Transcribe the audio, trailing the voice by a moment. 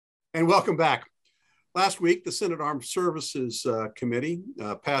And welcome back. Last week, the Senate Armed Services Committee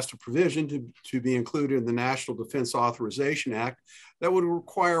passed a provision to be included in the National Defense Authorization Act that would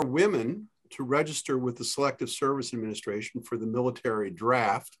require women to register with the Selective Service Administration for the military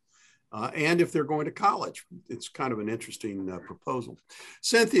draft, and if they're going to college. It's kind of an interesting proposal.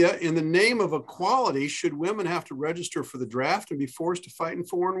 Cynthia, in the name of equality, should women have to register for the draft and be forced to fight in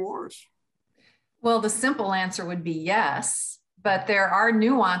foreign wars? Well, the simple answer would be yes, but there are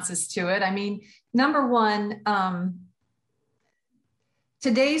nuances to it. I mean, number one,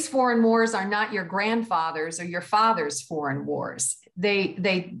 today's foreign wars are not your grandfather's or your father's foreign wars.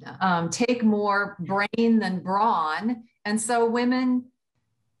 They take more brain than brawn, and so women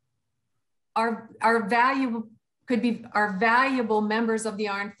are valuable members of the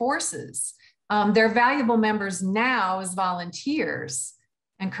armed forces. They're valuable members now as volunteers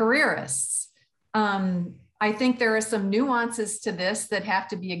and careerists. I think there are some nuances to this that have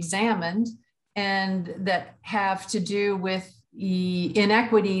to be examined and that have to do with the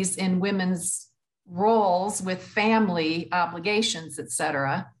inequities in women's roles with family obligations, et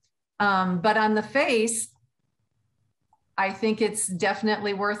cetera. But on the face, I think it's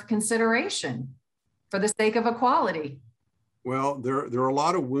definitely worth consideration for the sake of equality. Well, there are a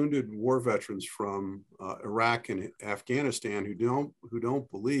lot of wounded war veterans from Iraq and Afghanistan who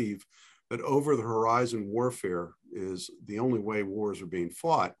don't believe that over the horizon warfare is the only way wars are being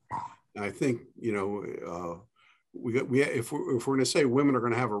fought. And I think, you know, if we're going to say women are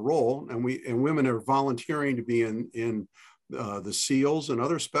going to have a role, and women are volunteering to be in the SEALs and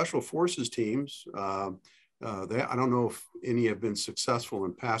other special forces teams, I don't know if any have been successful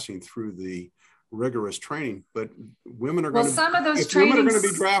in passing through the rigorous training, but women are going to. Some of those if women are going to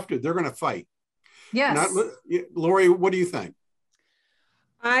be drafted, they're going to fight. Yes. Laurie, what do you think?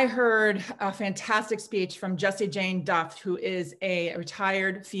 I heard a fantastic speech from Jessie Jane Duff, who is a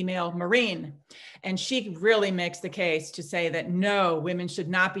retired female Marine. And she really makes the case to say that no, women should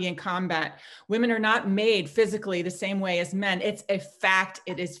not be in combat. Women are not made physically the same way as men. It's a fact.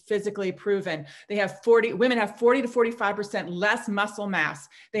 It is physically proven. Women have 40 to 45% less muscle mass.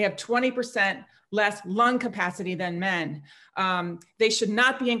 They have 20% less lung capacity than men. They should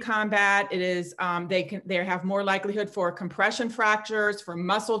not be in combat. It is, they have more likelihood for compression fractures, for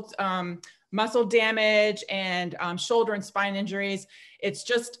muscle damage, and shoulder and spine injuries. It's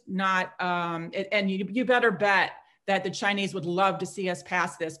just not, and you better bet that the Chinese would love to see us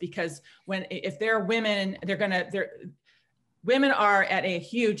pass this, because if they're women, women are at a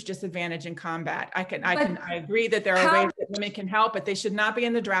huge disadvantage in combat. I agree that there are ways that women can help, but they should not be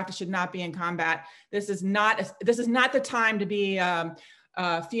in the draft. They should not be in combat. This is not the time to be a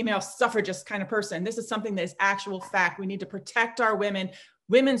female suffragist kind of person. This is something that is actual fact. We need to protect our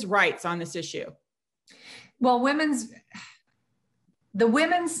women's rights on this issue. Well, the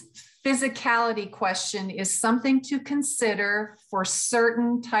women's physicality question is something to consider for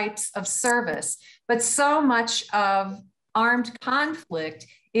certain types of service, but so much of armed conflict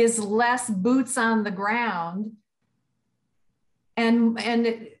is less boots on the ground,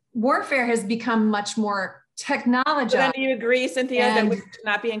 and warfare has become much more technologized. Then do you agree, Cynthia, that we should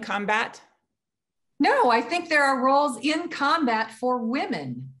not be in combat? No, I think there are roles in combat for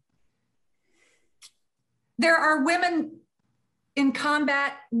women. There are women in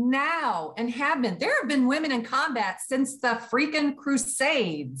combat now and have been. There have been women in combat since the freaking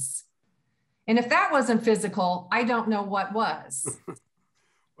Crusades. And if that wasn't physical, I don't know what was.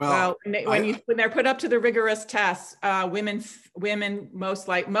 Well, when they're put up to the rigorous tests, most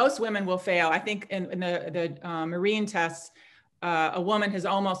women will fail. I think in the Marine tests, a woman has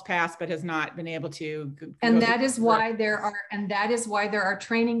almost passed, but has not been able to. And that is why there are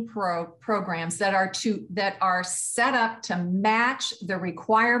training programs that are set up to match the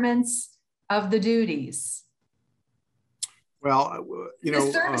requirements of the duties. Well, you know,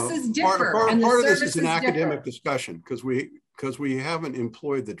 the services differ. Part of this is an academic discussion, because we haven't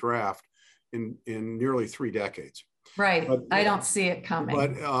employed the draft in nearly 3 decades. Right. But I don't see it coming.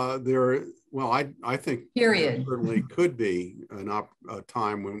 But I think there certainly could be a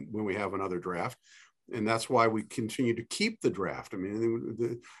time when we have another draft, and that's why we continue to keep the draft. I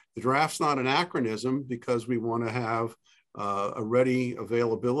mean, the draft's not an anachronism, because we want to have a ready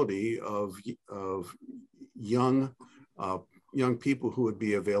availability of young people who would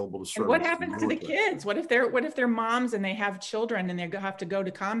be available to serve. And what happens to the kids? What if they're moms and they have children and they have to go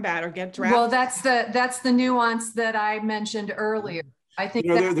to combat or get drafted? Well, that's the nuance that I mentioned earlier. I think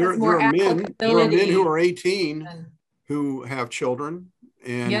there are men who are 18 who have children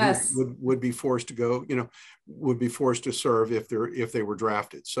and would be forced to go, would be forced to serve if they were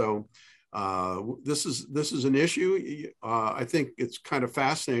drafted. So This is an issue. I think it's kind of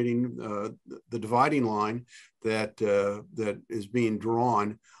fascinating, the dividing line that that is being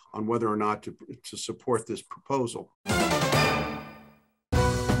drawn on whether or not to support this proposal.